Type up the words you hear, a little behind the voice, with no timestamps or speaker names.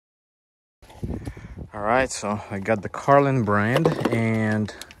All right, so I got the Carlin brand,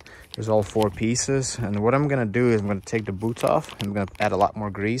 and there's all 4 pieces. And what I'm gonna do is I'm gonna take the boots off. I'm gonna add a lot more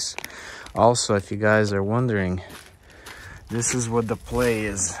grease. Also, if you guys are wondering, this is what the play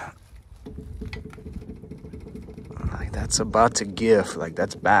is. Like, that's about to give. Like,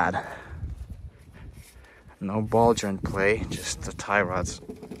 that's bad. No ball joint play, just the tie rods.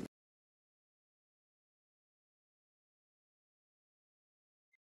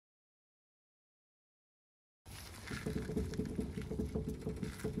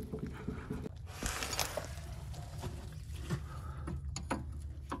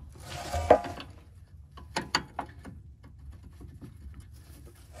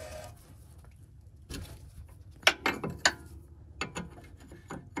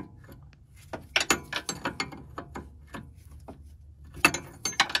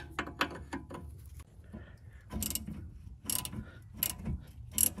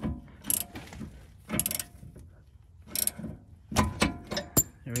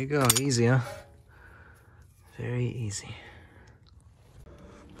 There we go, easy, huh? Very easy.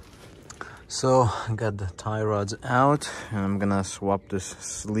 So I got the tie rods out, and I'm gonna swap this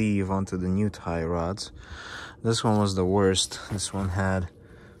sleeve onto the new tie rods. This one was the worst. This one had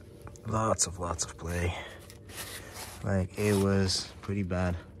lots of play. Like, it was pretty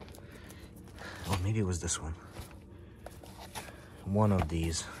bad. Oh, maybe it was this one. One of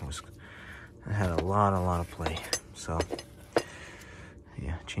these had a lot of play. So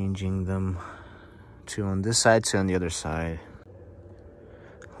yeah, changing them, 2 on this side, 2 on the other side.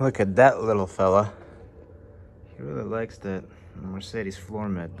 Look at that little fella. He really likes that Mercedes floor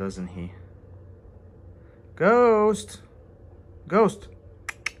mat, doesn't he? Ghost! Ghost!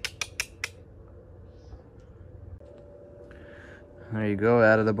 There you go,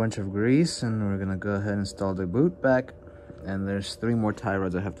 added a bunch of grease, and we're gonna go ahead and install the boot back. And there's 3 more tie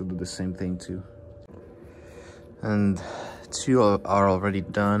rods. I have to do the same thing too. And 2 are already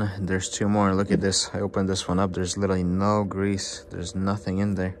done. There's 2 more. Look at this. I opened this one up. There's literally no grease. There's nothing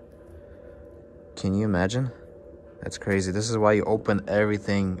in there. Can you imagine? That's crazy. This is why you open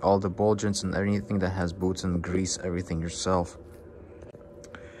everything, all the ball joints and anything that has boots and grease, everything yourself.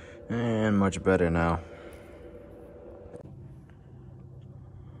 And much better now.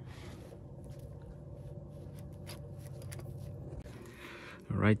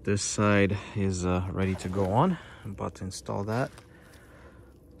 Right, this side is ready to go on. I'm about to install that.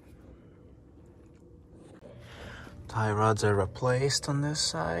 Tie rods are replaced on this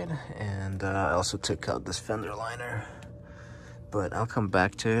side, and I also took out this fender liner, but I'll come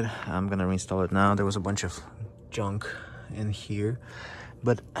back to it. I'm gonna reinstall it now. There was a bunch of junk in here,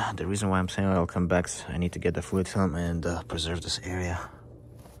 but the reason why I'm saying I'll come back is I need to get the fluid film and preserve this area.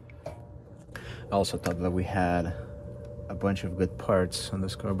 I also thought that we had a bunch of good parts on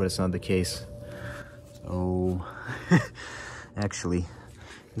this car, but it's not the case. So actually,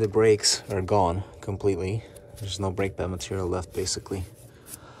 the brakes are gone completely. There's no brake pad material left, basically.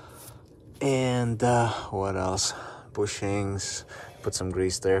 And what else? Bushings. Put some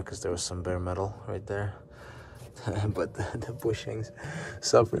grease there because there was some bare metal right there. But the bushings,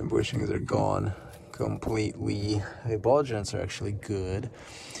 suffering bushings, are gone completely. The ball joints are actually good.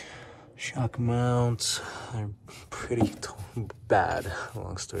 Shock mounts are pretty bad,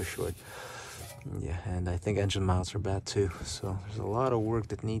 long story short. Yeah, and I think engine mounts are bad too. So there's a lot of work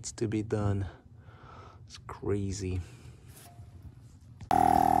that needs to be done. It's crazy.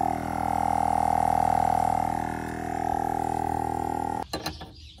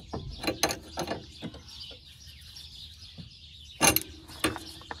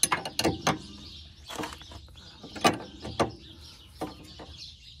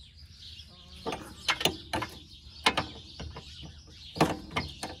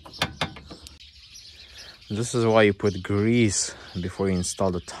 This is why you put grease before you install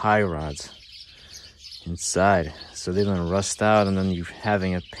the tie rods inside, so they don't rust out, and then you're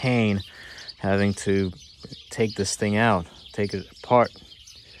having a pain having to take this thing out, take it apart.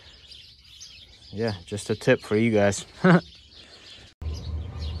 Yeah, just a tip for you guys.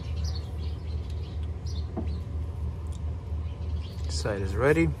 Side is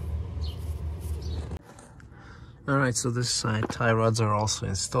ready. Alright, so this side tie rods are also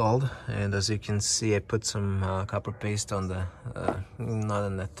installed, and as you can see, I put some copper paste on the not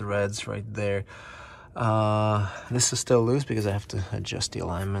in the threads right there. This is still loose because I have to adjust the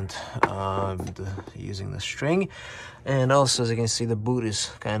alignment using the string. And also, as you can see, the boot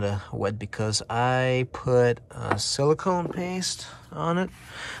is kind of wet because I put silicone paste on it.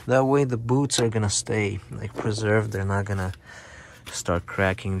 That way the boots are gonna stay like preserved. They're not gonna start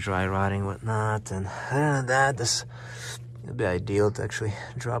cracking, dry rotting, whatnot. And other than that, It'd be ideal to actually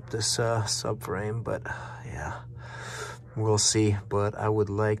drop this subframe, but yeah, we'll see. But I would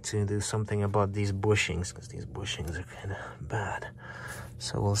like to do something about these bushings, because these bushings are kind of bad.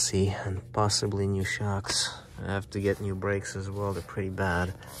 So we'll see, and possibly new shocks. I have to get new brakes as well, they're pretty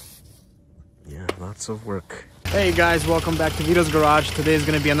bad. Yeah, lots of work. Hey guys, welcome back to VITO'S Garage. Today is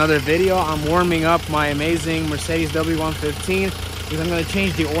going to be another video. I'm warming up my amazing Mercedes W115 because I'm going to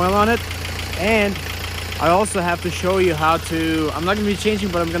change the oil on it. And I also have to show you how to, I'm not going to be changing,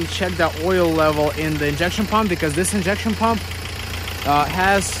 but I'm going to check the oil level in the injection pump, because this injection pump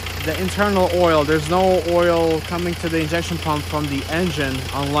has the internal oil. There's no oil coming to the injection pump from the engine,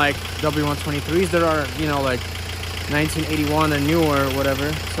 unlike W123s that are, you know, like 1981 and newer or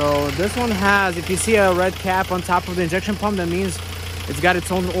whatever. So this one has, if you see a red cap on top of the injection pump, that means it's got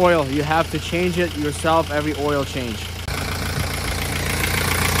its own oil. You have to change it yourself every oil change.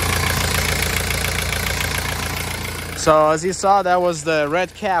 So as you saw, that was the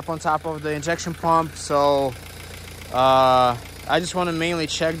red cap on top of the injection pump. So I just want to mainly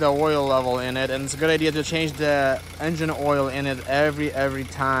check the oil level in it, and it's a good idea to change the engine oil in it every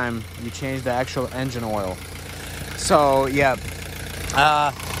time you change the actual engine oil. So yeah,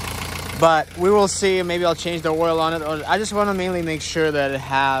 but we will see. Maybe I'll change the oil on it, or I just want to mainly make sure that it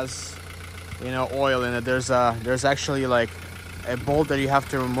has, you know, oil in it. There's actually like a bolt that you have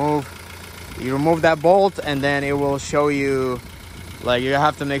to remove. You remove that bolt, and then it will show you, like, you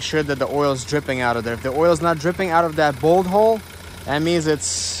have to make sure that the oil is dripping out of there. If the oil is not dripping out of that bolt hole, that means it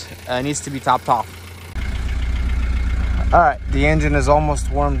needs to be topped off. All right, the engine is almost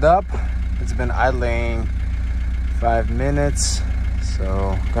warmed up. It's been idling 5 minutes,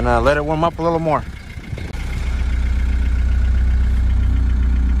 so gonna let it warm up a little more.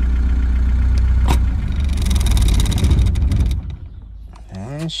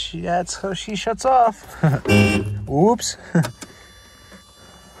 And that's how she shuts off. Oops.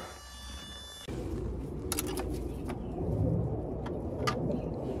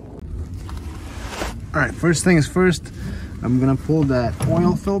 All right, first things first, I'm gonna pull that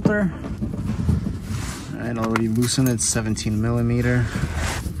oil filter. Alright, already loosened it, 17 millimeter.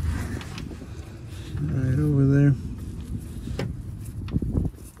 Right over there.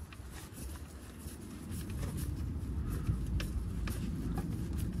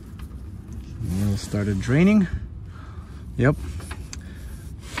 Oil started draining. Yep.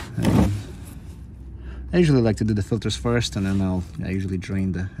 I usually like to do the filters first, and then I usually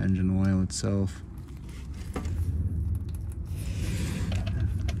drain the engine oil itself.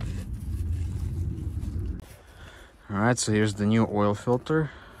 Alright, so here's the new oil filter.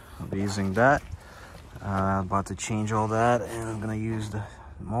 I'll be using that. About to change all that, and I'm gonna use the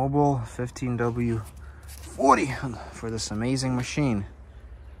Mobile 15W40 for this amazing machine.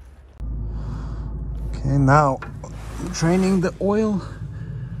 Okay, now I'm draining the oil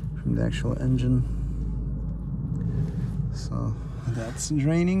from the actual engine. So that's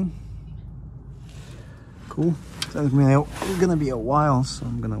draining. Cool. It's gonna be a while, so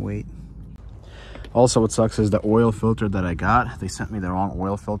I'm gonna wait. Also, what sucks is the oil filter that I got. They sent me the wrong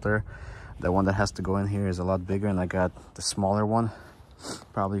oil filter. The one that has to go in here is a lot bigger, and I got the smaller one,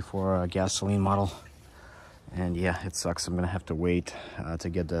 probably for a gasoline model. And yeah, it sucks. I'm gonna have to wait to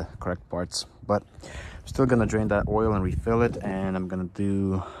get the correct parts, but I'm still gonna drain that oil and refill it. And I'm gonna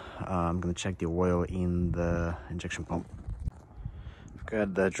check the oil in the injection pump. I've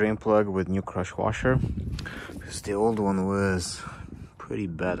got the drain plug with new crush washer, because the old one was pretty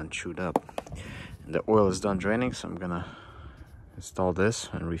bad and chewed up. The oil is done draining, so I'm gonna install this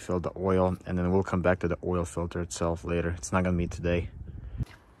and refill the oil, and then we'll come back to the oil filter itself later. It's not gonna be today.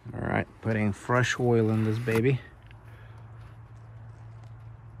 All right, putting fresh oil in this baby.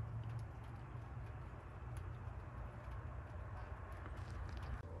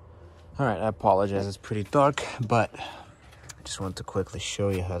 All right, I apologize, it's pretty dark, but I just want to quickly show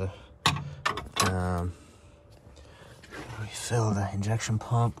you how to refill the injection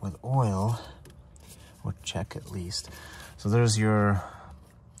pump with oil. Or check at least. So there's your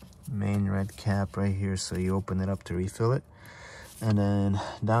main red cap right here, so you open it up to refill it, and then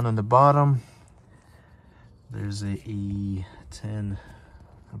down on the bottom there's a E10.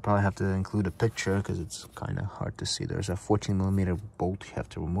 I'll probably have to include a picture because it's kind of hard to see. There's a 14 millimeter bolt you have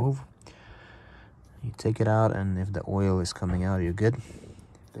to remove. You take it out, and if the oil is coming out, you're good.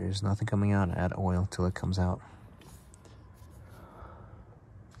 If there's nothing coming out, add oil till it comes out.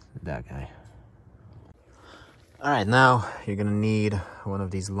 That guy. All right, now you're gonna need one of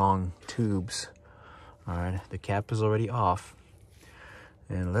these long tubes. All right, the cap is already off,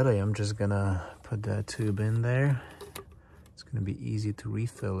 and literally I'm just gonna put that tube in there. It's gonna be easy to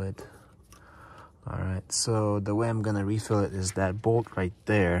refill it All right, so the way I'm gonna refill it is that bolt right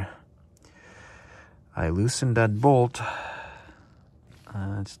there. I loosened that bolt.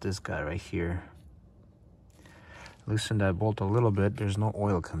 It's this guy right here. Loosen that bolt a little bit. There's no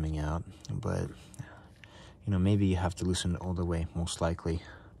oil coming out, but you know, maybe you have to loosen it all the way, most likely.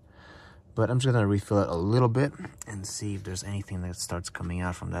 But I'm just gonna refill it a little bit and see if there's anything that starts coming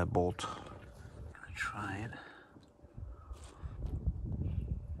out from that bolt. I'm gonna try it.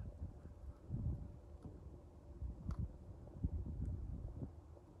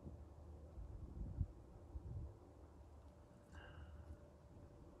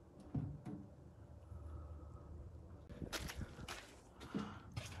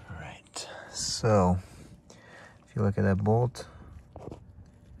 All right, so if you look at that bolt,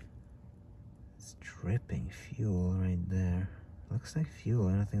 it's dripping fuel right there. Looks like fuel.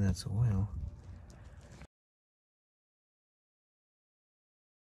 I don't think that's oil.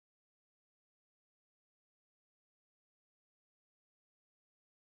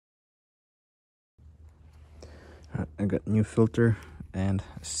 All right, I got new filter and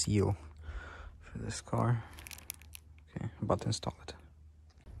a seal for this car. Okay, I'm about to install it.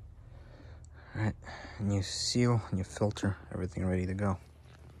 All right, new seal, new filter, everything ready to go.